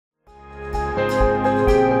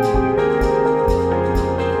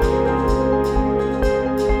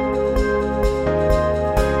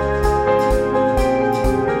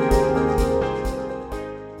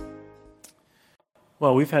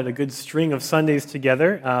we've had a good string of Sundays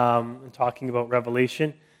together talking about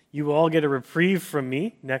Revelation. You will all get a reprieve from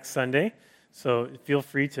me next Sunday, so feel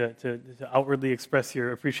free to outwardly express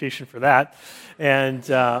your appreciation for that. And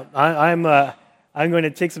I'm going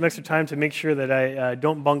to take some extra time to make sure that I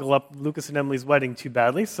don't bungle up Lucas and Emily's wedding too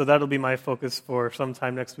badly, so that'll be my focus for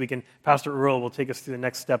sometime next week, and Pastor Earl will take us through the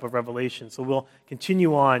next step of Revelation. So we'll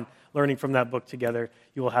continue on learning from that book together.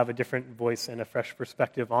 You will have a different voice and a fresh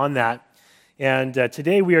perspective on that. And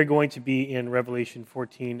today we are going to be in Revelation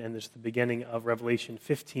 14, and this is the beginning of Revelation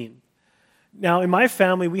 15. Now, in my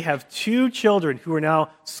family, we have two children who are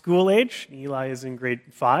now school age. Eli is in grade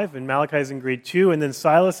 5, and Malachi is in grade 2, and then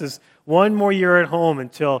Silas is one more year at home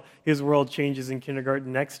until his world changes in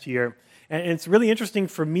kindergarten next year. And it's really interesting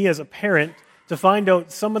for me as a parent to find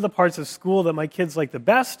out some of the parts of school that my kids like the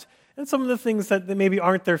best, and some of the things that maybe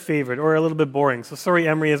aren't their favorite or are a little bit boring. So sorry,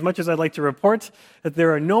 Emery, as much as I'd like to report that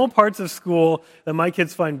there are no parts of school that my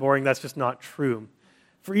kids find boring, that's just not true.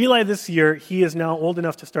 For Eli this year, he is now old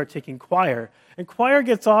enough to start taking choir. And choir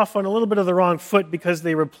gets off on a little bit of the wrong foot because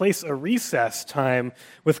they replace a recess time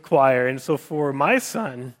with choir. And so for my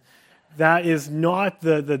son, that is not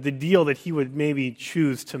the deal that he would maybe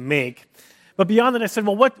choose to make. But beyond that, I said,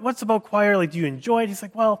 well, what's about choir? Like, do you enjoy it? He's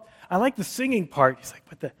like, well, I like the singing part. He's like,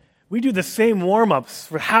 but we do the same warm-ups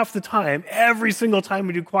for half the time, every single time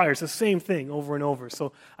we do choir. It's the same thing over and over.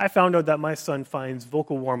 So I found out that my son finds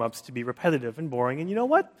vocal warm-ups to be repetitive and boring. And you know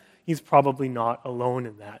what? He's probably not alone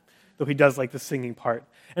in that, though he does like the singing part.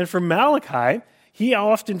 And for Malachi, he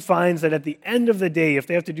often finds that at the end of the day, if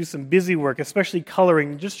they have to do some busy work, especially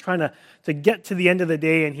coloring, just trying to get to the end of the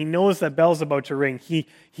day, and he knows that bell's about to ring, he's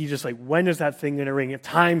just like, when is that thing going to ring?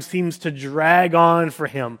 Time seems to drag on for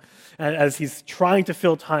him as he's trying to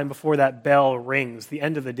fill time before that bell rings. The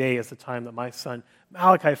end of the day is the time that my son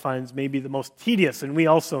Malachi finds maybe the most tedious, and we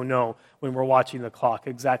also know when we're watching the clock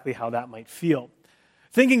exactly how that might feel.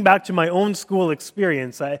 Thinking back to my own school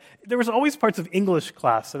experience, there was always parts of English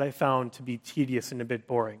class that I found to be tedious and a bit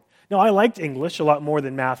boring. Now, I liked English a lot more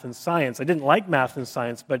than math and science. I didn't like math and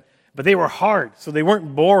science, but they were hard, so they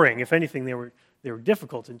weren't boring. If anything, they were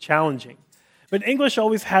difficult and challenging. But English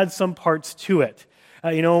always had some parts to it.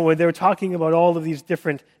 When they were talking about all of these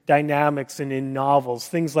different dynamics and in novels,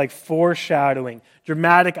 things like foreshadowing,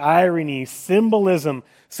 dramatic irony, symbolism,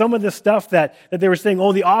 some of the stuff that they were saying,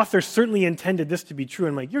 oh, the author certainly intended this to be true.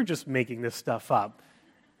 And I'm like, you're just making this stuff up.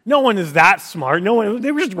 No one is that smart.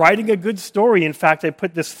 They were just writing a good story. In fact, I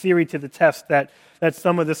put this theory to the test that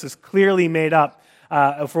some of this is clearly made up.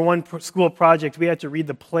 For one school project, we had to read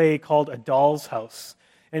the play called A Doll's House.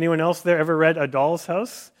 Anyone else there ever read A Doll's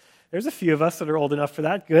House? There's a few of us that are old enough for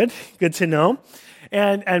that. Good to know.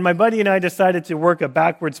 And my buddy and I decided to work a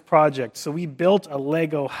backwards project. So we built a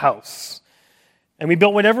Lego house. And we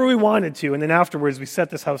built whatever we wanted to. And then afterwards, we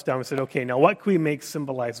set this house down and said, okay, now what can we make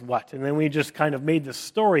symbolize what? And then we just kind of made this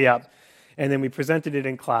story up. And then we presented it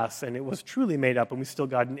in class. And it was truly made up. And we still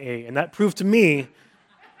got an A. And that proved to me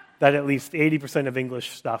that at least 80% of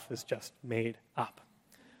English stuff is just made up.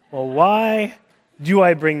 Well, why do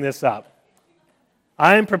I bring this up?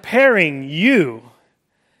 I'm preparing you.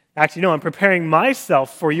 Actually, no, I'm preparing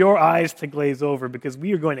myself for your eyes to glaze over, because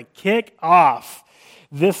we are going to kick off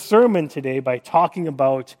this sermon today by talking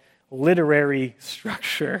about literary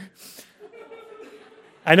structure.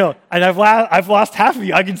 I know, and I've lost half of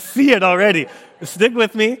you. I can see it already. Stick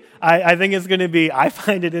with me. I think it's going to be, I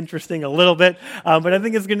find it interesting a little bit, but I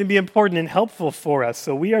think it's going to be important and helpful for us.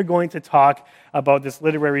 So we are going to talk about this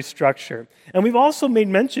literary structure. And we've also made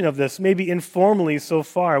mention of this, maybe informally so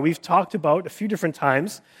far. We've talked about a few different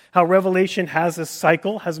times how Revelation has a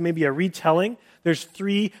cycle, has maybe a retelling. There's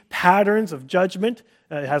 3 patterns of judgment.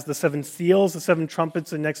 It has the 7 seals, the 7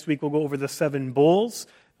 trumpets, and next week we'll go over the 7 bowls.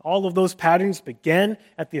 All of those patterns begin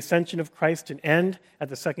at the ascension of Christ and end at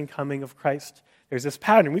the second coming of Christ. There's this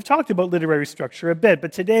pattern. We've talked about literary structure a bit,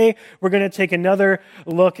 but today we're going to take another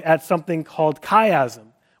look at something called chiasm,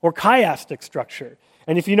 or chiastic structure.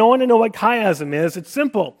 And if you don't want to know what chiasm is, it's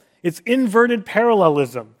simple. It's inverted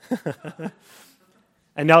parallelism.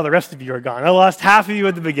 And now the rest of you are gone. I lost half of you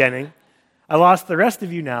at the beginning. I lost the rest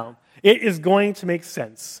of you now. It is going to make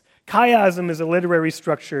sense. Chiasm is a literary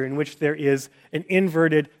structure in which there is an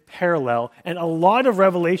inverted parallel, and a lot of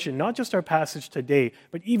Revelation, not just our passage today,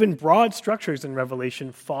 but even broad structures in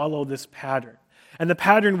Revelation follow this pattern. And the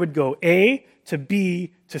pattern would go A to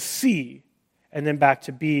B to C, and then back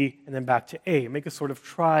to B, and then back to A. Make a sort of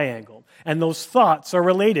triangle. And those thoughts are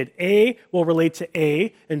related. A will relate to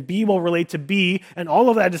A, and B will relate to B, and all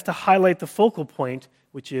of that is to highlight the focal point,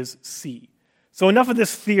 which is C. So enough of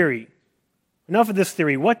this theory. enough of this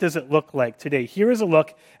theory. What does it look like today? Here is a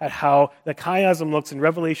look at how the chiasm looks in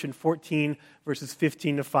Revelation 14, verses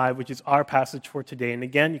 15 to 5, which is our passage for today. And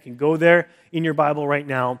again, you can go there in your Bible right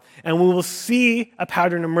now, and we will see a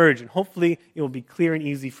pattern emerge. And hopefully, it will be clear and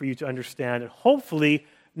easy for you to understand. And hopefully,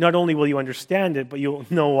 not only will you understand it, but you'll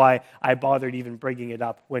know why I bothered even bringing it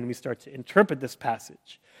up when we start to interpret this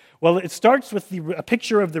passage. Well, it starts with a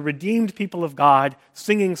picture of the redeemed people of God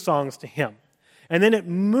singing songs to Him. And then it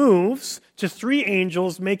moves to 3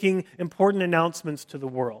 angels making important announcements to the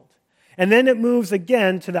world. And then it moves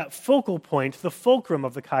again to that focal point, the fulcrum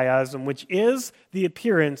of the chiasm, which is the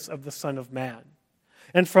appearance of the Son of Man.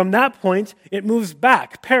 And from that point, it moves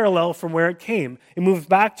back, parallel from where it came. It moves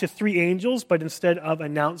back to 3 angels, but instead of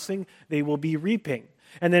announcing, they will be reaping.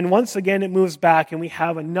 And then once again, it moves back, and we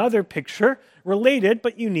have another picture, related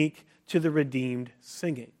but unique, to the redeemed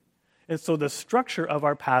singing. And so the structure of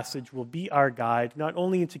our passage will be our guide, not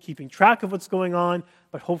only into keeping track of what's going on,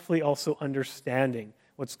 but hopefully also understanding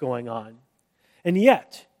what's going on. And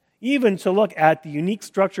yet, even to look at the unique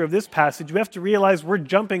structure of this passage, we have to realize we're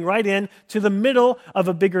jumping right in to the middle of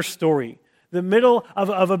a bigger story, the middle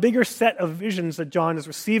of a bigger set of visions that John is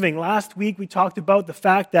receiving. Last week, we talked about the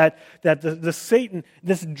fact that the Satan,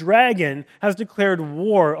 this dragon, has declared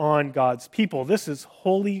war on God's people. This is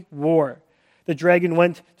holy war. The dragon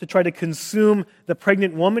went to try to consume the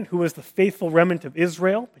pregnant woman who was the faithful remnant of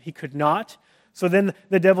Israel, but he could not. So then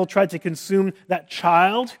the devil tried to consume that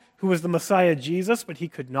child who was the Messiah Jesus, but he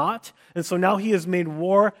could not. And so now he has made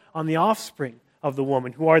war on the offspring of the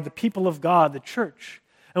woman, who are the people of God, the church.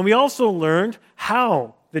 And we also learned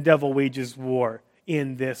how the devil wages war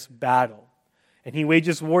in this battle. And he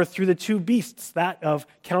wages war through the 2 beasts, that of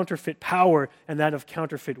counterfeit power and that of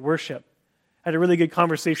counterfeit worship. I had a really good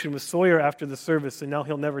conversation with Sawyer after the service, and now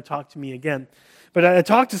he'll never talk to me again. But I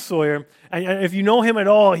talked to Sawyer, and if you know him at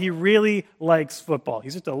all, he really likes football.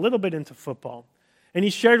 He's just a little bit into football. And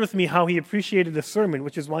he shared with me how he appreciated the sermon,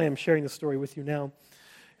 which is why I'm sharing the story with you now.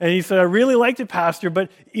 And he said, I really liked it, Pastor,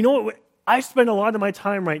 but you know what? I spend a lot of my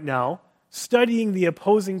time right now studying the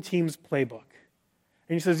opposing team's playbook.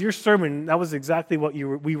 And he says, your sermon, that was exactly what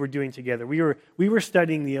we were doing together. We were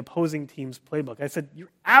studying the opposing team's playbook. I said,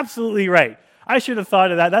 you're absolutely right. I should have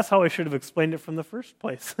thought of that. That's how I should have explained it from the first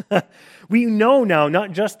place. We know now,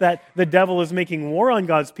 not just that the devil is making war on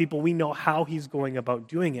God's people, we know how he's going about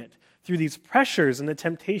doing it. Through these pressures and the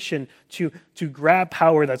temptation to grab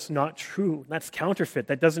power that's not true, that's counterfeit,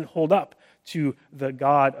 that doesn't hold up to the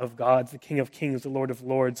God of gods, the King of kings, the Lord of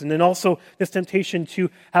lords. And then also this temptation to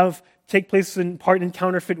take place in part in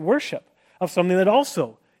counterfeit worship of something that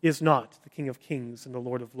also is not the King of kings and the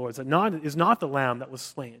Lord of lords, that is not the Lamb that was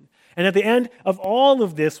slain. And at the end of all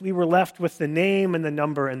of this, we were left with the name and the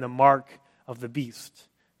number and the mark of the beast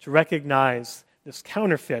to recognize this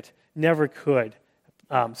counterfeit never could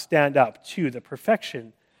stand up to the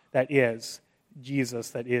perfection that is Jesus,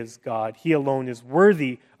 that is God. He alone is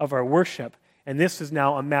worthy of our worship, and this is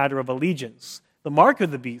now a matter of allegiance. The mark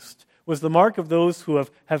of the beast was the mark of those who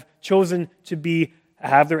have chosen to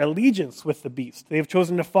have their allegiance with the beast. They have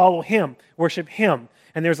chosen to follow him, worship him.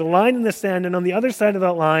 And there's a line in the sand, and on the other side of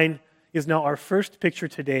that line is now our first picture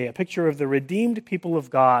today, a picture of the redeemed people of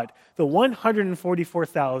God, the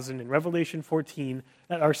 144,000 in Revelation 14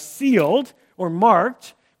 that are sealed or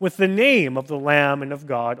marked with the name of the Lamb and of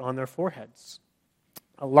God on their foreheads.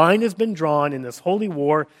 A line has been drawn in this holy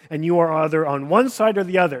war, and you are either on one side or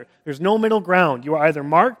the other. There's no middle ground. You are either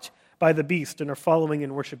marked by the beast and are following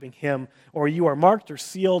and worshiping him, or you are marked or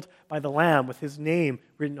sealed by the Lamb with his name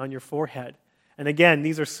written on your forehead. And again,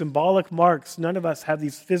 these are symbolic marks. None of us have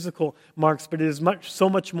these physical marks, but it is so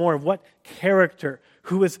much more of what character,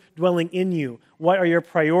 who is dwelling in you, what are your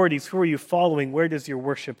priorities, who are you following, where does your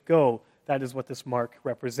worship go? That is what this mark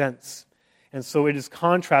represents. And so it is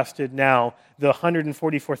contrasted now. The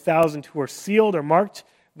 144,000 who are sealed or marked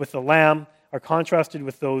with the Lamb are contrasted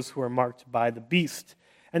with those who are marked by the beast.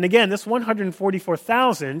 And again, this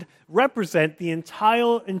 144,000 represent the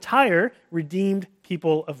entire redeemed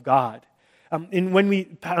people of God. When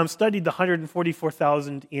we studied the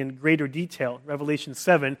 144,000 in greater detail, Revelation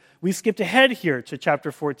 7, we skipped ahead here to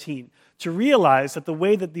chapter 14 to realize that the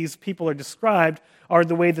way that these people are described are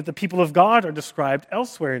the way that the people of God are described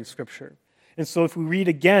elsewhere in Scripture. And so if we read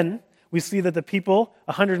again, we see that the people,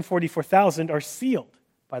 144,000, are sealed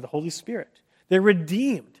by the Holy Spirit. They're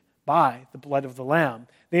redeemed by the blood of the Lamb.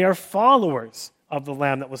 They are followers of the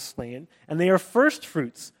Lamb that was slain, and they are first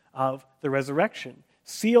fruits of the resurrection.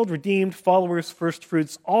 Sealed, redeemed, followers, first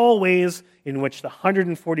fruits, all ways in which the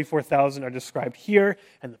 144,000 are described here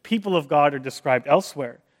and the people of God are described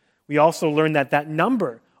elsewhere. We also learn that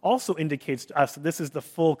number also indicates to us that this is the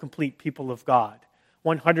full, complete people of God.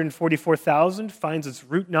 144,000 finds its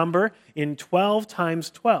root number in 12 times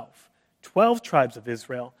 12. 12 tribes of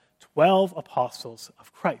Israel, 12 apostles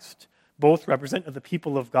of Christ. Both represent the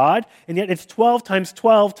people of God, and yet it's 12 times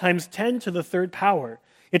 12 times 10 to the third power.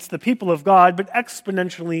 It's the people of God, but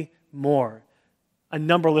exponentially more. A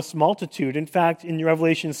numberless multitude. In fact, in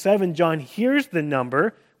Revelation 7, John hears the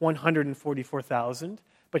number, 144,000,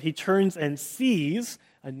 but he turns and sees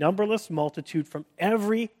a numberless multitude from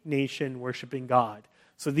every nation worshiping God.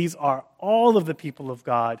 So these are all of the people of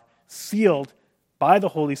God, sealed by the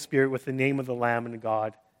Holy Spirit with the name of the Lamb and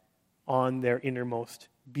God on their innermost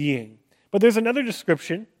being. But there's another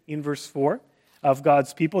description in verse 4 of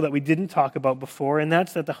God's people that we didn't talk about before, and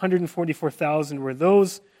that's that the 144,000 were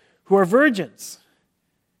those who are virgins.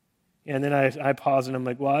 And then I pause and I'm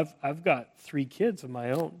like, well, I've got 3 kids of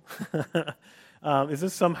my own. Is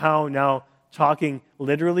this somehow now talking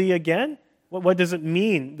literally again? What does it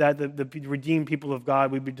mean that the redeemed people of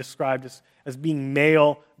God would be described as being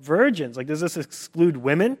male virgins? Like, does this exclude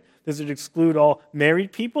women? Does it exclude all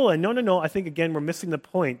married people? And no. I think, again, we're missing the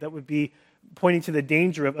point. That would be pointing to the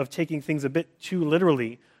danger of taking things a bit too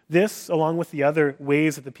literally. This, along with the other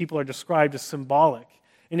ways that the people are described, is symbolic.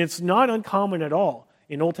 And it's not uncommon at all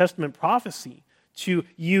in Old Testament prophecy to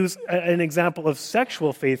use an example of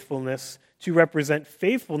sexual faithfulness to represent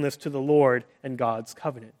faithfulness to the Lord and God's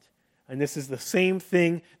covenant. And this is the same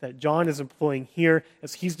thing that John is employing here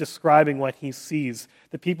as he's describing what he sees.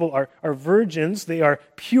 The people are virgins, they are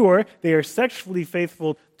pure, they are sexually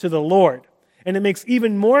faithful to the Lord. And it makes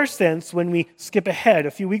even more sense when we skip ahead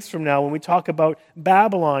a few weeks from now when we talk about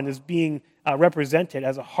Babylon as being represented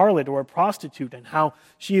as a harlot or a prostitute and how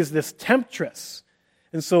she is this temptress.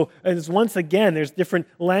 And so, once again, there's different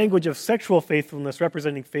language of sexual faithfulness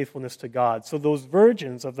representing faithfulness to God. So those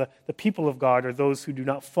virgins of the people of God are those who do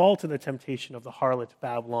not fall to the temptation of the harlot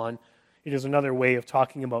Babylon. It is another way of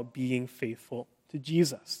talking about being faithful to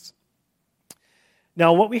Jesus.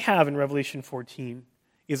 Now, what we have in Revelation 14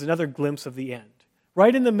 is another glimpse of the end.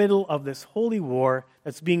 Right in the middle of this holy war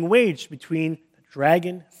that's being waged between the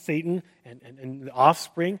dragon, Satan, and the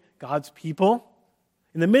offspring, God's people.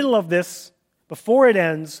 In the middle of this, before it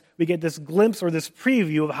ends, we get this glimpse or this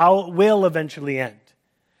preview of how it will eventually end.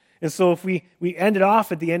 And so if we end it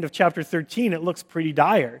off at the end of chapter 13, it looks pretty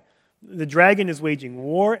dire. The dragon is waging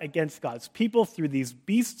war against God's people through these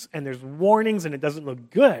beasts, and there's warnings, and it doesn't look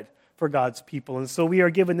good for God's people. And so we are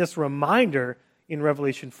given this reminder in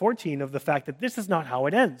Revelation 14 of the fact that this is not how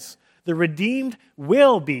it ends. The redeemed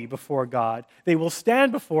will be before God. They will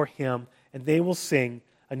stand before Him, and they will sing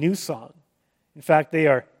a new song. In fact, they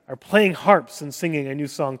are playing harps and singing a new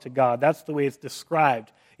song to God. That's the way it's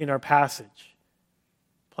described in our passage.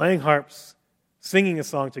 Playing harps, singing a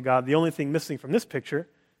song to God. The only thing missing from this picture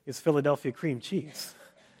is Philadelphia cream cheese.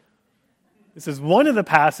 This is one of the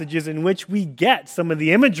passages in which we get some of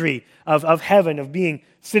the imagery of heaven, of being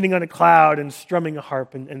sitting on a cloud and strumming a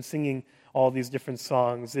harp and singing all these different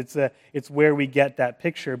songs. It's where we get that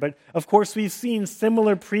picture. But of course, we've seen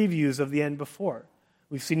similar previews of the end before.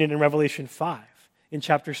 We've seen it in Revelation 5. In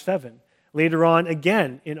chapter 7. Later on,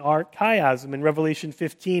 again, in our chiasm in Revelation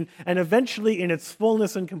 15, and eventually in its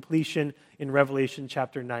fullness and completion in Revelation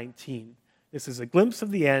chapter 19. This is a glimpse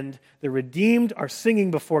of the end. The redeemed are singing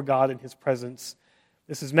before God in His presence.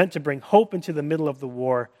 This is meant to bring hope into the middle of the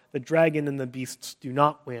war. The dragon and the beasts do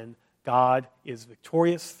not win. God is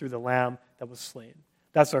victorious through the Lamb that was slain.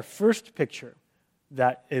 That's our first picture.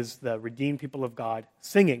 That is the redeemed people of God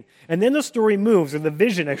singing. And then the story moves, or the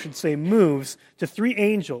vision, I should say, moves to 3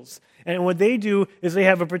 angels. And what they do is they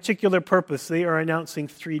have a particular purpose. They are announcing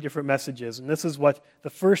 3 different messages. And this is what the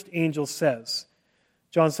first angel says.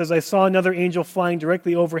 John says, I saw another angel flying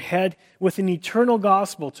directly overhead with an eternal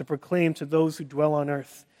gospel to proclaim to those who dwell on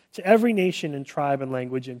earth, to every nation and tribe and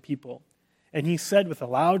language and people. And he said with a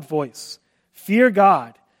loud voice, Fear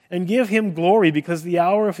God and give Him glory, because the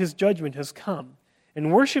hour of His judgment has come.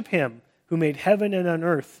 And worship Him who made heaven and on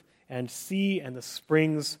earth and sea and the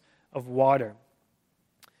springs of water.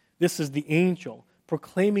 This is the angel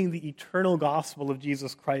proclaiming the eternal gospel of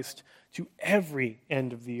Jesus Christ to every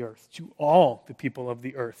end of the earth, to all the people of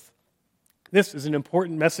the earth. This is an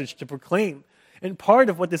important message to proclaim. And part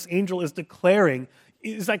of what this angel is declaring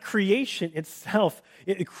is that creation itself,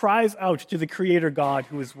 it cries out to the Creator God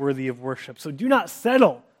who is worthy of worship. So do not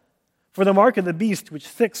settle for the mark of the beast, which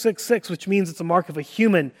 666, which means it's a mark of a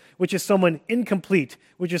human, which is someone incomplete,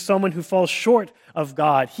 which is someone who falls short of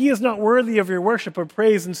God. He is not worthy of your worship or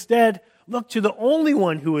praise. Instead, look to the only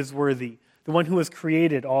one who is worthy, the one who has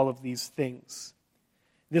created all of these things.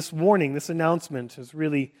 This warning, this announcement is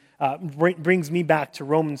really brings me back to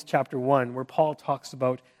Romans chapter 1, where Paul talks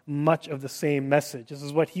about much of the same message. This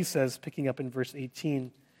is what he says, picking up in verse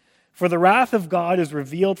 18. For the wrath of God is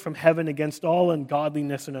revealed from heaven against all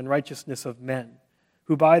ungodliness and unrighteousness of men,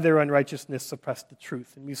 who by their unrighteousness suppress the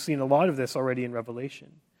truth. And we've seen a lot of this already in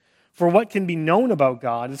Revelation. For what can be known about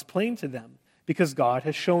God is plain to them, because God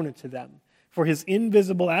has shown it to them. For his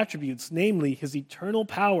invisible attributes, namely his eternal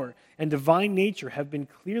power and divine nature, have been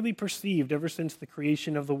clearly perceived ever since the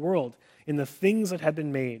creation of the world in the things that have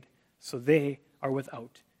been made, so they are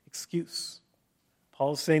without excuse.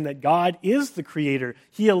 Paul is saying that God is the creator.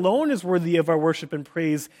 He alone is worthy of our worship and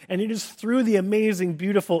praise, and it is through the amazing,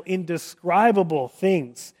 beautiful, indescribable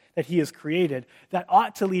things that he has created that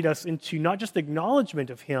ought to lead us into not just acknowledgement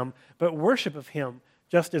of him, but worship of him,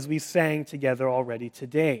 just as we sang together already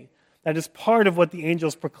today. That is part of what the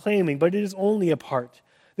angel's proclaiming, but it is only a part.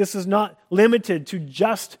 This is not limited to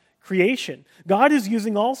just creation. God is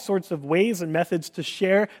using all sorts of ways and methods to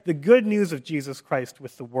share the good news of Jesus Christ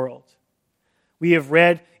with the world. We have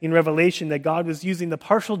read in Revelation that God was using the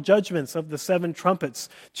partial judgments of the 7 trumpets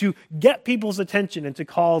to get people's attention and to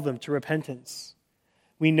call them to repentance.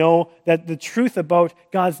 We know that the truth about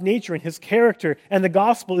God's nature and his character and the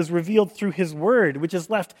gospel is revealed through his word, which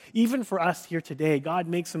is left even for us here today. God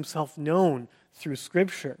makes himself known through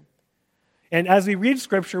Scripture. And as we read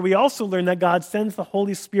Scripture, we also learn that God sends the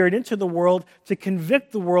Holy Spirit into the world to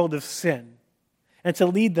convict the world of sin and to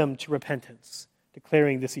lead them to repentance,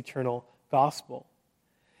 declaring this eternal gospel.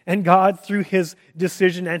 And God, through his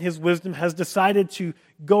decision and his wisdom, has decided to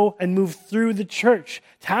go and move through the church,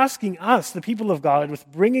 tasking us, the people of God,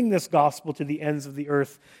 with bringing this gospel to the ends of the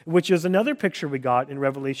earth, which is another picture we got in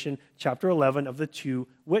Revelation chapter 11 of the 2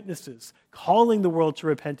 witnesses, calling the world to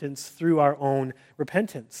repentance through our own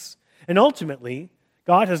repentance. And ultimately,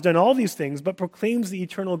 God has done all these things, but proclaims the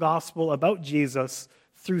eternal gospel about Jesus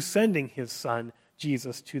through sending his Son,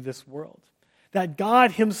 Jesus, to this world. That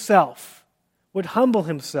God himself would humble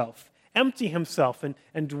himself, empty himself,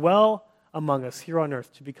 and dwell among us here on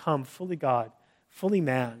earth to become fully God, fully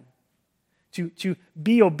man, to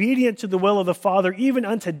be obedient to the will of the Father, even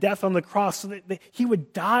unto death on the cross, so that he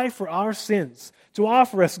would die for our sins, to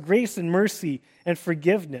offer us grace and mercy and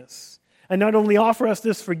forgiveness. And not only offer us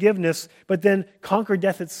this forgiveness, but then conquer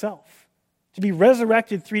death itself, to be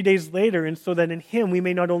resurrected 3 days later, and so that in him we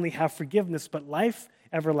may not only have forgiveness, but life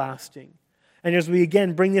everlasting. And as we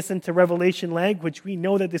again bring this into Revelation language, we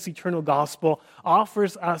know that this eternal gospel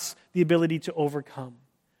offers us the ability to overcome.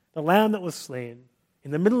 The Lamb that was slain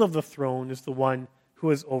in the middle of the throne is the one who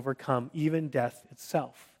has overcome even death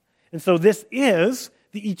itself. And so this is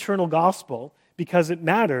the eternal gospel because it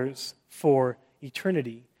matters for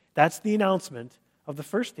eternity. That's the announcement of the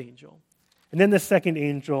first angel. And then the second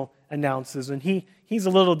angel announces, and he's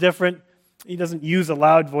a little different. He doesn't use a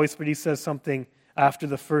loud voice, but he says something after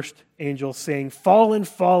the first angel, saying, Fallen,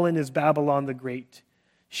 fallen is Babylon the Great,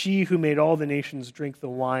 she who made all the nations drink the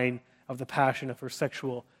wine of the passion of her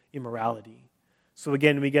sexual immorality. So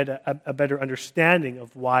again, we get a better understanding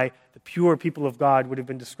of why the pure people of God would have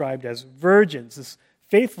been described as virgins, this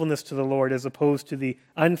faithfulness to the Lord as opposed to the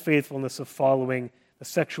unfaithfulness of following the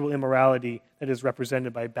sexual immorality that is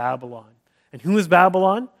represented by Babylon. And who is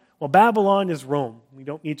Babylon? Well, Babylon is Rome. We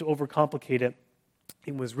don't need to overcomplicate it.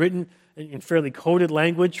 It was written in fairly coded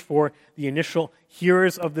language for the initial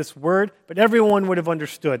hearers of this word, but everyone would have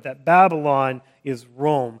understood that Babylon is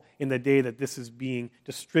Rome in the day that this is being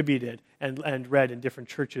distributed and read in different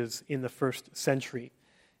churches in the first century.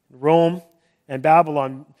 Rome and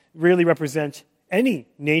Babylon really represent any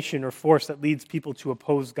nation or force that leads people to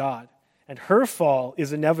oppose God. And her fall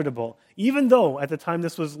is inevitable, even though at the time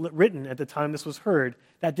this was written, at the time this was heard,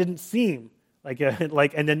 that didn't seem like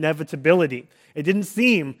an inevitability. It didn't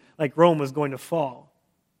seem like Rome was going to fall.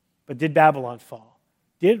 But did Babylon fall?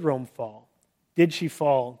 Did Rome fall? Did she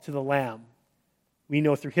fall to the Lamb? We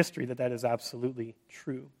know through history that that is absolutely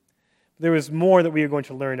true. There is more that we are going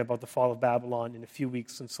to learn about the fall of Babylon in a few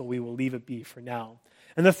weeks, and so we will leave it be for now.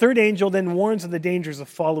 And the third angel then warns of the dangers of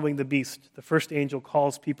following the beast. The first angel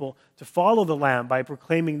calls people to follow the Lamb by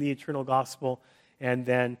proclaiming the eternal gospel, and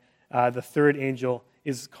then the third angel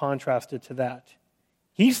is contrasted to that.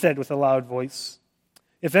 He said with a loud voice,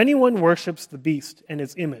 If anyone worships the beast and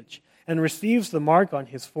its image and receives the mark on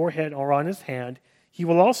his forehead or on his hand, he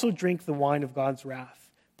will also drink the wine of God's wrath,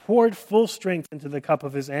 poured full strength into the cup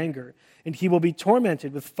of his anger, and he will be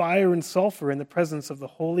tormented with fire and sulfur in the presence of the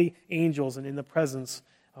holy angels and in the presence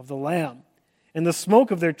of the Lamb. And the smoke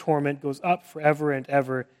of their torment goes up forever and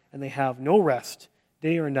ever, and they have no rest,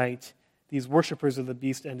 day or night, these worshipers of the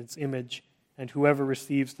beast and its image, and whoever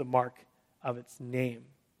receives the mark of its name.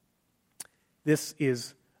 This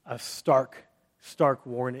is a stark, stark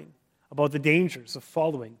warning about the dangers of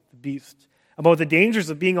following the beast, about the dangers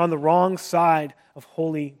of being on the wrong side of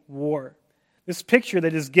holy war. This picture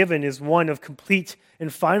that is given is one of complete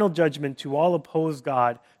and final judgment to all opposed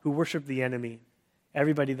God who worship the enemy,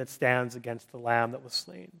 everybody that stands against the Lamb that was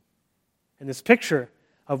slain. And this picture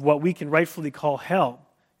of what we can rightfully call hell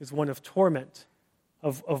is one of torment,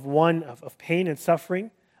 of pain and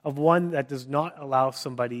suffering, of one that does not allow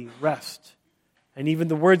somebody rest. And even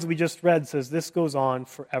the words we just read says this goes on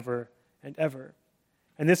forever and ever.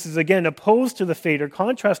 And this is again opposed to the fate or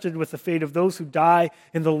contrasted with the fate of those who die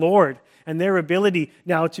in the Lord and their ability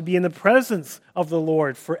now to be in the presence of the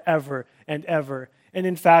Lord forever and ever. And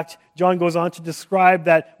in fact, John goes on to describe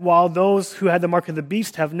that while those who had the mark of the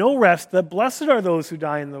beast have no rest, that blessed are those who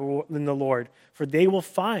die in the Lord, for they will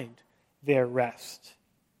find their rest.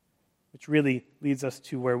 Which really leads us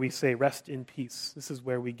to where we say rest in peace. This is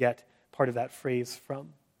where we get part of that phrase from.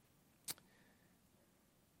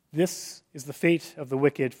 This is the fate of the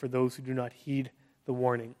wicked for those who do not heed the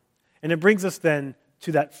warning. And it brings us then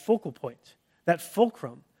to that focal point, that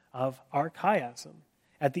fulcrum of our chiasm.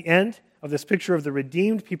 At the end of this picture of the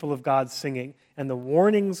redeemed people of God singing and the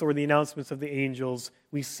warnings or the announcements of the angels,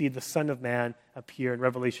 we see the Son of Man appear in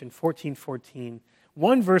Revelation 14:14.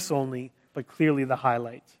 One verse only, but clearly the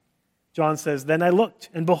highlight. John says, "Then I looked,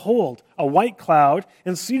 and behold, a white cloud,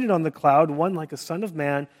 and seated on the cloud, one like a son of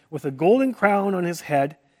man, with a golden crown on his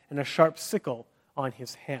head, and a sharp sickle on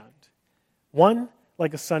his hand." One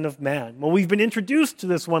like a son of man. Well, we've been introduced to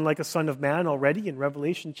this one like a son of man already in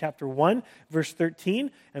Revelation chapter 1, verse 13,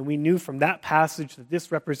 and we knew from that passage that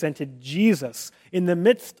this represented Jesus in the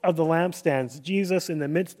midst of the lampstands, Jesus in the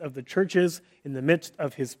midst of the churches, in the midst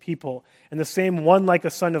of his people. And the same one like a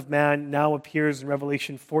son of man now appears in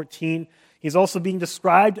Revelation 14. He's also being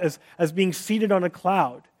described as being seated on a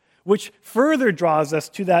cloud, which further draws us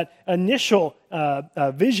to that initial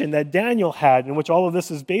vision that Daniel had, in which all of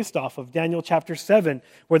this is based off of, Daniel chapter 7,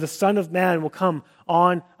 where the Son of Man will come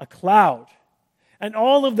on a cloud. And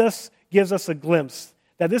all of this gives us a glimpse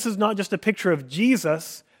that this is not just a picture of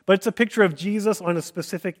Jesus, but it's a picture of Jesus on a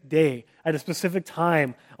specific day, at a specific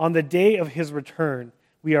time, on the day of his return.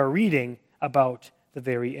 We are reading about the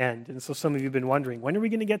very end. And so some of you have been wondering, when are we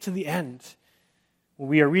going to get to the end? Well,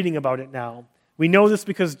 we are reading about it now. We know this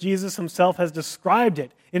because Jesus himself has described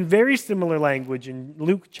it in very similar language in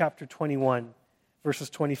Luke chapter 21, verses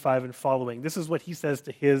 25 and following. This is what he says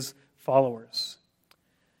to his followers.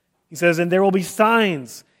 He says, "And there will be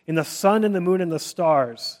signs in the sun and the moon and the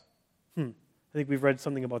stars." I think we've read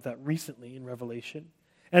something about that recently in Revelation.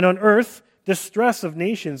 "And on earth, distress of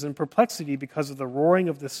nations and perplexity because of the roaring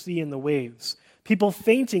of the sea and the waves. People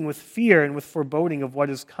fainting with fear and with foreboding of what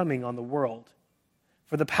is coming on the world.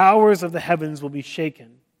 For the powers of the heavens will be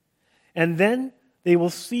shaken. And then they will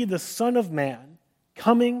see the Son of Man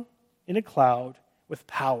coming in a cloud with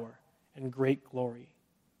power and great glory.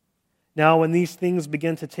 Now when these things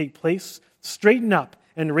begin to take place, straighten up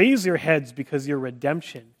and raise your heads because your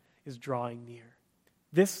redemption is drawing near."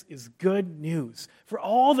 This is good news for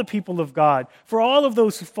all the people of God, for all of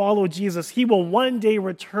those who follow Jesus. He will one day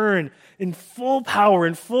return in full power,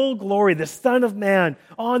 in full glory, the Son of Man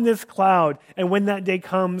on this cloud. And when that day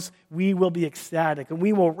comes, we will be ecstatic and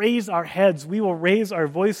we will raise our heads. We will raise our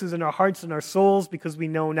voices and our hearts and our souls because we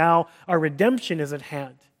know now our redemption is at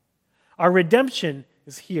hand. Our redemption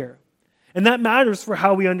is here. And that matters for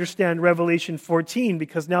how we understand Revelation 14,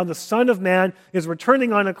 because now the Son of Man is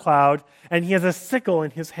returning on a cloud, and he has a sickle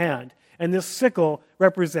in his hand. And this sickle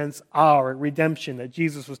represents our redemption that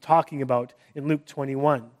Jesus was talking about in Luke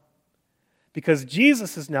 21. Because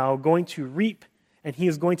Jesus is now going to reap, and he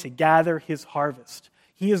is going to gather his harvest.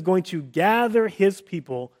 He is going to gather his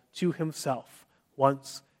people to himself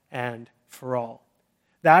once and for all.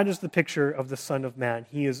 That is the picture of the Son of Man.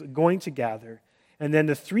 He is going to gather. And then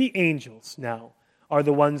the three angels now are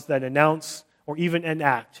the ones that announce or even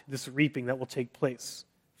enact this reaping that will take place,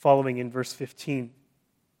 following in verse 15.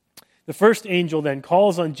 The first angel then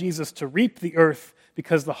calls on Jesus to reap the earth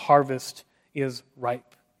because the harvest is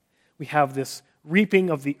ripe. We have this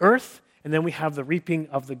reaping of the earth, and then we have the reaping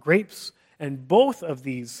of the grapes, and both of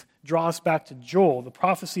these draw us back to Joel, the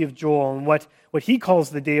prophecy of Joel, and what he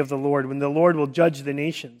calls the day of the Lord, when the Lord will judge the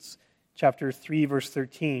nations. Chapter 3, verse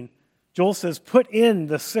 13. Joel says, "Put in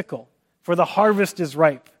the sickle, for the harvest is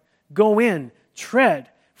ripe. Go in, tread,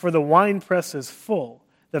 for the winepress is full.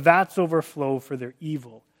 The vats overflow, for their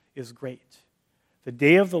evil is great." The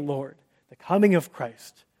day of the Lord, the coming of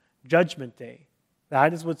Christ, Judgment Day,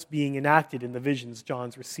 that is what's being enacted in the visions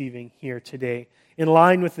John's receiving here today, in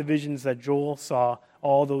line with the visions that Joel saw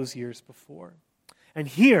all those years before. And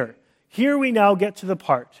here Here we now get to the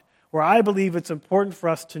part where I believe it's important for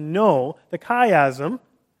us to know the chiasm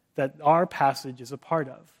that our passage is a part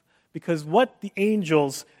of. Because what the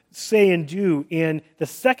angels say and do in the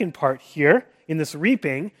second part here, in this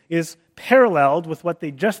reaping, is paralleled with what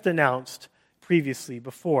they just announced previously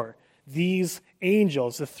before. These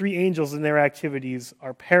angels, the three angels in their activities,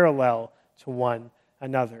 are parallel to one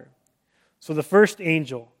another. So the first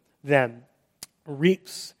angel then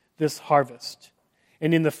reaps this harvest.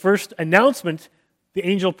 And in the first announcement, the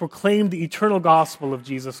angel proclaimed the eternal gospel of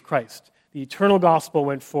Jesus Christ. The eternal gospel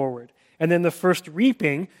went forward. And then the first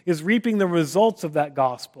reaping is reaping the results of that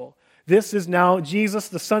gospel. This is now Jesus,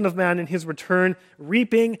 the Son of Man, in his return,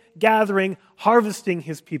 reaping, gathering, harvesting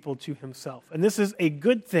his people to himself. And this is a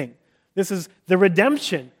good thing. This is the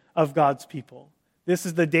redemption of God's people. This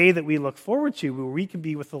is the day that we look forward to, where we can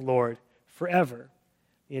be with the Lord forever.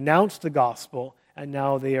 He announced the gospel, and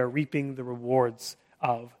now they are reaping the rewards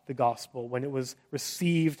of the gospel when it was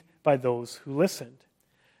received by those who listened.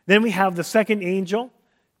 Then we have the second angel.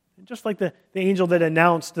 Just like the angel that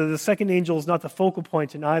announced, the second angel is not the focal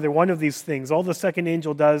point in either one of these things. All the second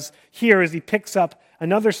angel does here is he picks up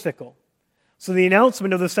another sickle. So the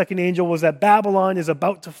announcement of the second angel was that Babylon is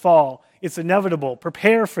about to fall. It's inevitable.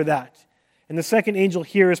 Prepare for that. And the second angel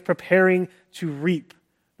here is preparing to reap.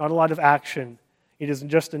 Not a lot of action. It is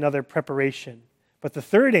just another preparation. But the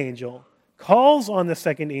third angel calls on the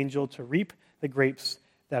second angel to reap the grapes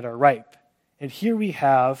that are ripe. And here we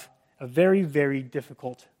have a very, very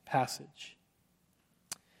difficult passage.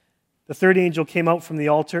 The third angel came out from the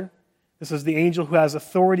altar. This is the angel who has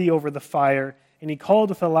authority over the fire, and he called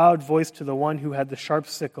with a loud voice to the one who had the sharp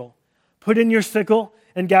sickle, "Put in your sickle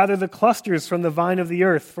and gather the clusters from the vine of the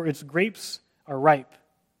earth, for its grapes are ripe."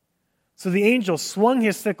 So the angel swung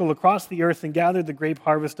his sickle across the earth and gathered the grape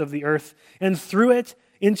harvest of the earth and threw it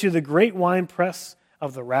into the great winepress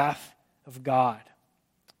of the wrath of God.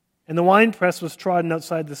 And the winepress was trodden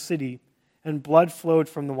outside the city, and blood flowed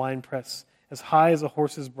from the winepress as high as a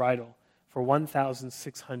horse's bridle for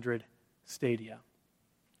 1,600 stadia.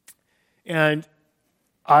 And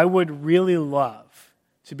I would really love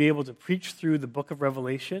to be able to preach through the book of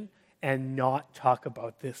Revelation and not talk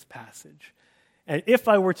about this passage. And if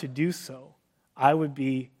I were to do so, I would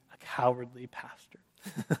be a cowardly pastor.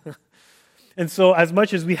 And so as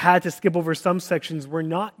much as we had to skip over some sections, we're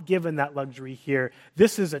not given that luxury here.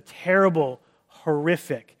 This is a terrible,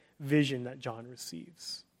 horrific vision that John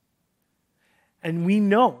receives. And we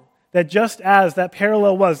know that just as that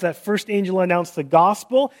parallel was, that first angel announced the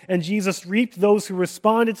gospel, and Jesus reaped those who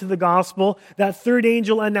responded to the gospel, that third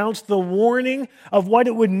angel announced the warning of what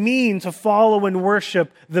it would mean to follow and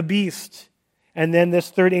worship the beast. And then this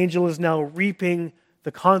third angel is now reaping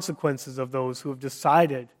the consequences of those who have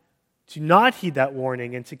decided to not heed that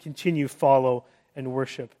warning and to continue follow and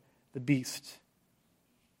worship the beast.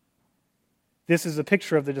 This is a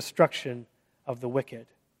picture of the destruction of the wicked.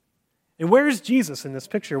 And where is Jesus in this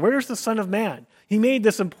picture? Where is the Son of Man? He made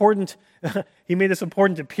this important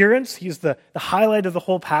appearance. He's the highlight of the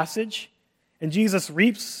whole passage. And Jesus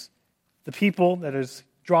reaps the people that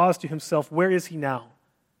draws to himself. Where is he now?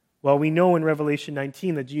 Well, we know in Revelation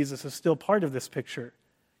 19 that Jesus is still part of this picture.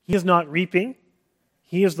 He is not reaping.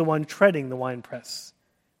 He is the one treading the winepress.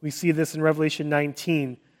 We see this in Revelation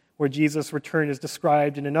 19, where Jesus' return is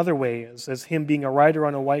described in another way as him being a rider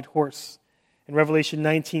on a white horse. In Revelation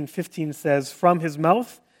 19:15 says, "From his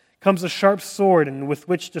mouth comes a sharp sword, and with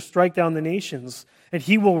which to strike down the nations, and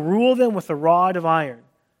he will rule them with a rod of iron."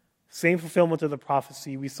 Same fulfillment of the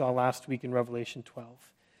prophecy we saw last week in Revelation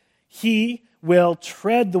 12. He will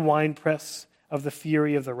tread the winepress of the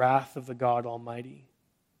fury of the wrath of the God Almighty.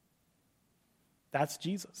 That's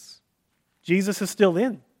Jesus. Jesus is still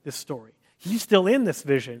in this story. He's still in this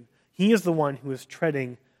vision. He is the one who is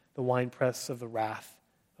treading the winepress of the wrath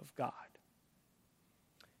of God.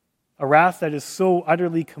 A wrath that is so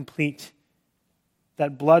utterly complete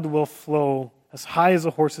that blood will flow as high as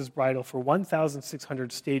a horse's bridle for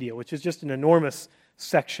 1,600 stadia, which is just an enormous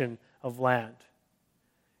section of land.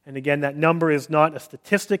 And again, that number is not a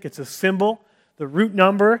statistic, it's a symbol. The root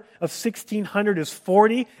number of 1,600 is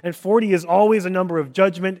 40, and 40 is always a number of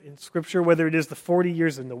judgment in Scripture, whether it is the 40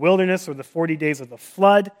 years in the wilderness or the 40 days of the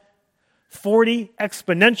flood. 40,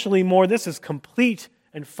 exponentially more. This is complete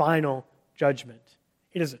and final judgment.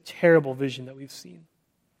 It is a terrible vision that we've seen.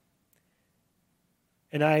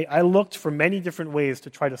 And I looked for many different ways to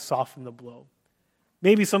try to soften the blow.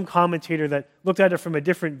 Maybe some commentator that looked at it from a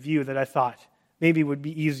different view that I thought maybe would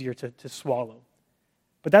be easier to swallow.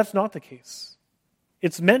 But that's not the case.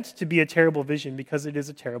 It's meant to be a terrible vision because it is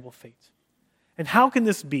a terrible fate. And how can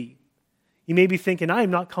this be? You may be thinking, I am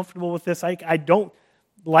not comfortable with this.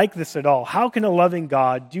 like this at all. How can a loving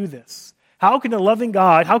God do this? How can a loving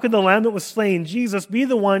God, how can the Lamb that was slain, Jesus, be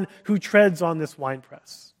the one who treads on this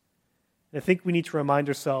winepress? And I think we need to remind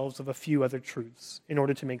ourselves of a few other truths in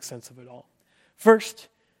order to make sense of it all. First,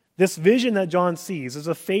 this vision that John sees is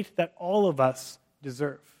a fate that all of us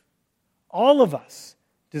deserve. All of us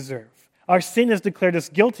deserve. Our sin has declared us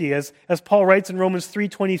guilty, as Paul writes in Romans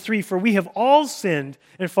 3:23, for we have all sinned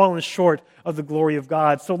and fallen short of the glory of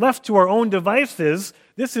God. So left to our own devices,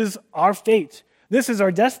 this is our fate. This is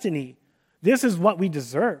our destiny. This is what we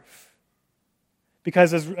deserve.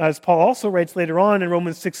 Because as Paul also writes later on in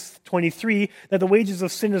Romans 6:23, that the wages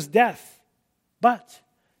of sin is death, but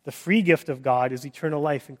the free gift of God is eternal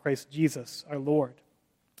life in Christ Jesus our Lord.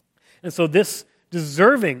 And so this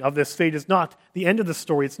deserving of this fate is not the end of the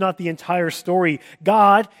story. It's not the entire story.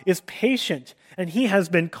 God is patient, and he has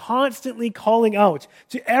been constantly calling out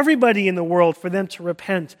to everybody in the world for them to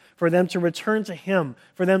repent, for them to return to him,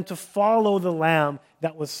 for them to follow the Lamb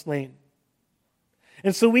that was slain.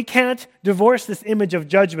 And so we can't divorce this image of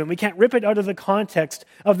judgment. We can't rip it out of the context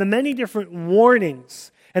of the many different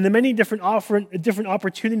warnings and the many different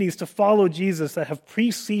opportunities to follow Jesus that have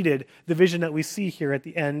preceded the vision that we see here at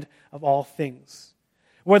the end of all things.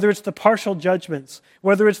 Whether it's the partial judgments,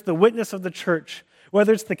 whether it's the witness of the church,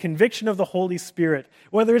 whether it's the conviction of the Holy Spirit,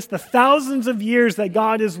 whether it's the thousands of years that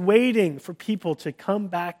God is waiting for people to come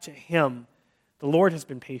back to him, the Lord has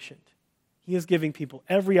been patient. He is giving people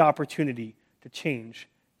every opportunity to change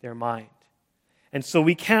their mind. And so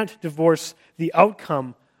we can't divorce the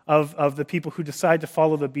outcome of the people who decide to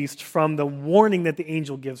follow the beast from the warning that the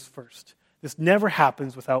angel gives first. This never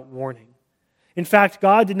happens without warning. In fact,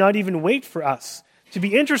 God did not even wait for us to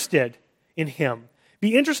be interested in him,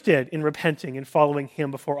 be interested in repenting and following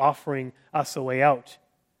him before offering us a way out.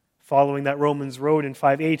 Following that Romans road in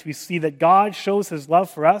 5:8, we see that God shows his love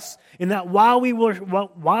for us in that while we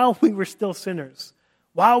were still sinners,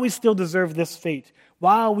 while we still deserved this fate,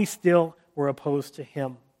 while we still were opposed to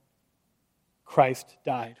him, Christ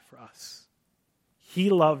died for us. He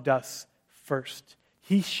loved us first.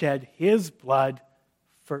 He shed his blood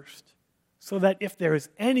first, so that if there is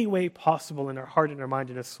any way possible in our heart and our mind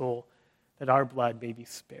and our soul, that our blood may be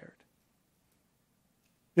spared.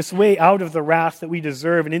 This way out of the wrath that we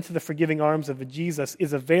deserve and into the forgiving arms of Jesus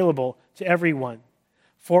is available to everyone.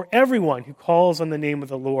 For everyone who calls on the name of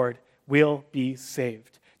the Lord will be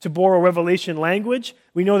saved. To borrow Revelation language,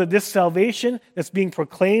 we know that this salvation that's being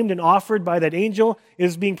proclaimed and offered by that angel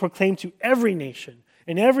is being proclaimed to every nation,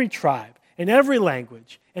 and every tribe, and every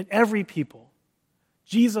language, and every people.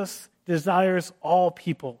 Jesus desires all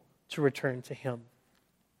people to return to him.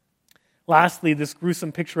 Lastly, this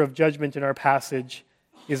gruesome picture of judgment in our passage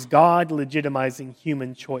is God legitimizing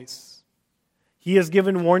human choice. He has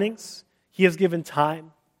given warnings. He has given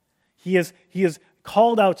time. He has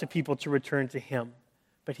called out to people to return to him.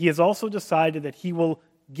 But he has also decided that he will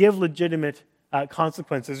give legitimate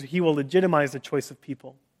consequences. He will legitimize the choice of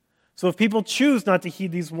people. So if people choose not to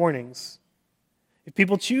heed these warnings, if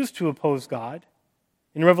people choose to oppose God,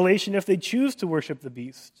 in Revelation, if they choose to worship the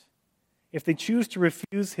beast, if they choose to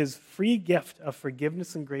refuse his free gift of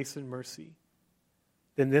forgiveness and grace and mercy,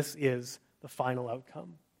 then this is the final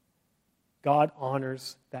outcome. God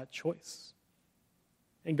honors that choice.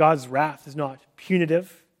 And God's wrath is not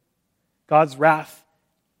punitive. God's wrath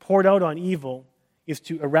poured out on evil is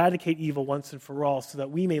to eradicate evil once and for all so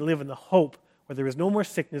that we may live in the hope where there is no more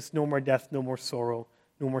sickness, no more death, no more sorrow,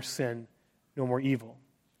 no more sin, no more evil.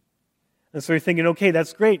 And so you're thinking, okay,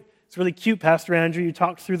 that's great. It's really cute, Pastor Andrew. You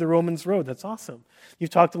talked through the Romans road. That's awesome. You've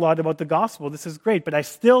talked a lot about the gospel. This is great, but I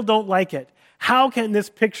still don't like it. How can this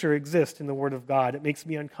picture exist in the Word of God? It makes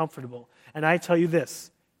me uncomfortable. And I tell you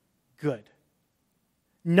this, good.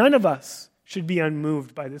 None of us should be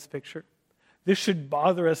unmoved by this picture. This should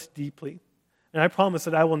bother us deeply. And I promise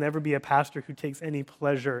that I will never be a pastor who takes any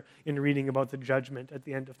pleasure in reading about the judgment at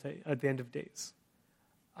the end of days.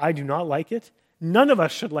 I do not like it. None of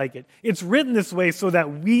us should like it. It's written this way so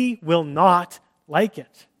that we will not like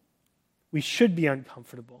it. We should be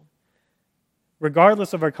uncomfortable.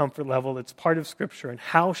 Regardless of our comfort level, it's part of Scripture. And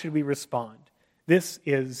how should we respond? This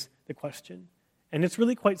is the question. And it's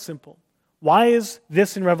really quite simple. Why is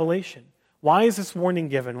this in Revelation? Why is this warning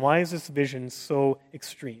given? Why is this vision so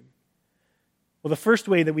extreme? Well, the first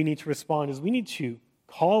way that we need to respond is we need to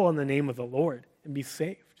call on the name of the Lord and be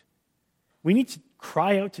saved. We need to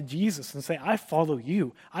cry out to Jesus and say, I follow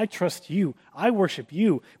you. I trust you. I worship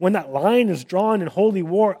you. When that line is drawn in holy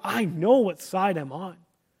war, I know what side I'm on.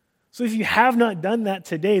 So if you have not done that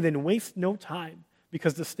today, then waste no time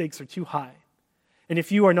because the stakes are too high. And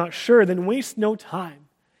if you are not sure, then waste no time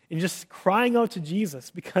and just crying out to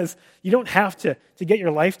Jesus, because you don't have to get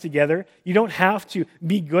your life together. You don't have to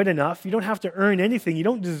be good enough. You don't have to earn anything. You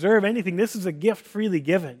don't deserve anything. This is a gift freely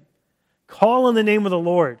given. Call on the name of the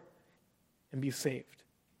Lord and be saved.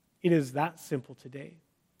 It is that simple today.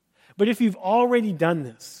 But if you've already done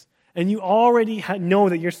this, and you already know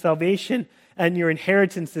that your salvation and your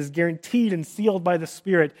inheritance is guaranteed and sealed by the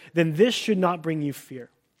Spirit, then this should not bring you fear.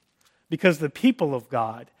 Because the people of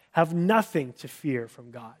God have nothing to fear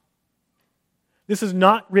from God. This is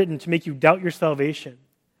not written to make you doubt your salvation.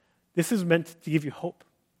 This is meant to give you hope.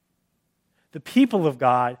 The people of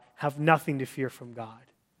God have nothing to fear from God.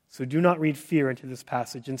 So do not read fear into this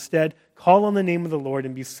passage. Instead, call on the name of the Lord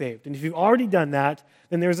and be saved. And if you've already done that,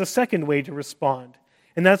 then there's a second way to respond.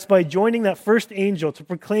 And that's by joining that first angel to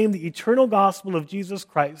proclaim the eternal gospel of Jesus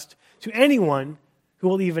Christ to anyone who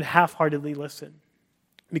will even half-heartedly listen.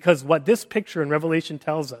 Because what this picture in Revelation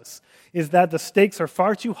tells us is that the stakes are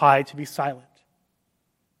far too high to be silent.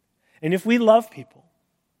 And if we love people,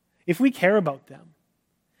 if we care about them,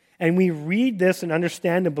 and we read this and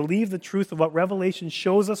understand and believe the truth of what Revelation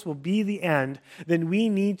shows us will be the end, then we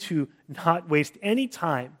need to not waste any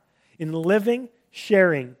time in living,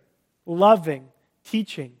 sharing, loving,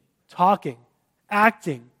 teaching, talking,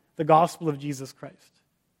 acting the gospel of Jesus Christ.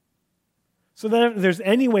 So that if there's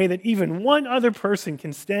any way that even one other person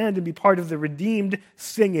can stand and be part of the redeemed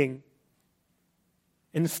singing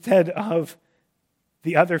instead of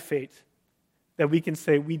the other fate, that we can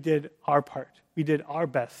say we did our part. We did our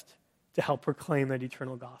best to help proclaim that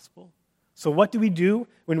eternal gospel. So what do we do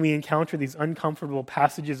when we encounter these uncomfortable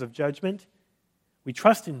passages of judgment? We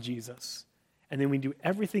trust in Jesus, and then we do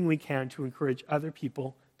everything we can to encourage other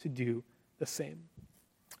people to do the same.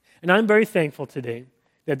 And I'm very thankful today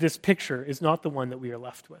that this picture is not the one that we are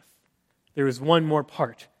left with. There is one more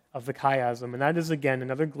part of the chiasm, and that is again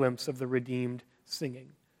another glimpse of the redeemed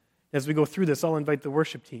singing. As we go through this, I'll invite the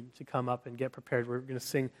worship team to come up and get prepared. We're going to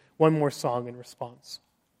sing one more song in response.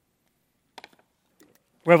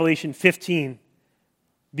 Revelation 15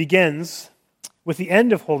 begins with the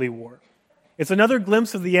end of Holy War. It's another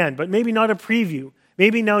glimpse of the end, but maybe not a preview.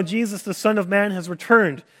 Maybe now Jesus, the Son of Man, has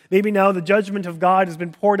returned. Maybe now the judgment of God has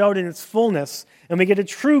been poured out in its fullness, and we get a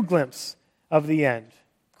true glimpse of the end,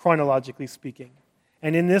 chronologically speaking.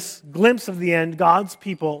 And in this glimpse of the end, God's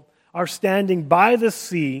people are standing by the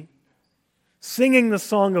sea, singing the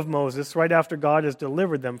song of Moses right after God has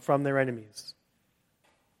delivered them from their enemies.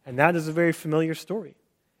 And that is a very familiar story.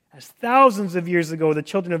 As thousands of years ago, the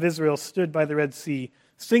children of Israel stood by the Red Sea,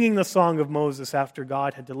 singing the song of Moses after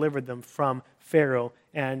God had delivered them from Pharaoh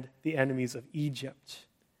and the enemies of Egypt.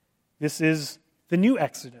 This is the new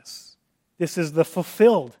Exodus. This is the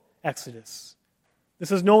fulfilled Exodus.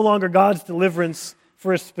 This is no longer God's deliverance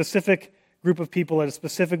for a specific group of people at a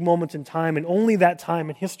specific moment in time, and only that time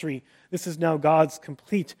in history. This is now God's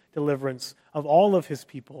complete deliverance of all of his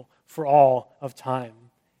people for all of time.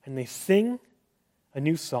 And they sing a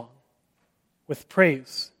new song with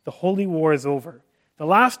praise. The holy war is over. The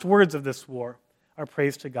last words of this war are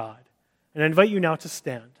praise to God. And I invite you now to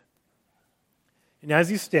stand. And as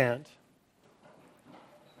you stand,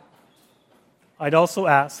 I'd also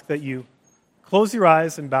ask that you close your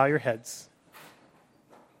eyes and bow your heads.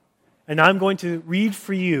 And I'm going to read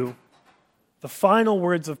for you the final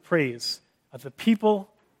words of praise of the people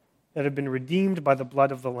that have been redeemed by the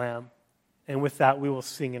blood of the Lamb. And with that, we will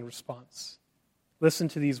sing in response. Listen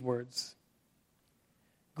to these words.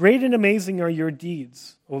 Great and amazing are your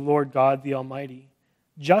deeds, O Lord God the Almighty.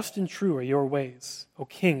 Just and true are your ways, O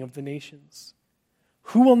King of the nations.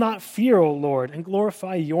 Who will not fear, O Lord, and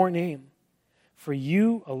glorify your name? For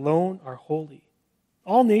you alone are holy.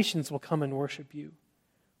 All nations will come and worship you,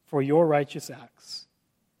 for your righteous acts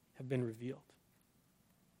have been revealed.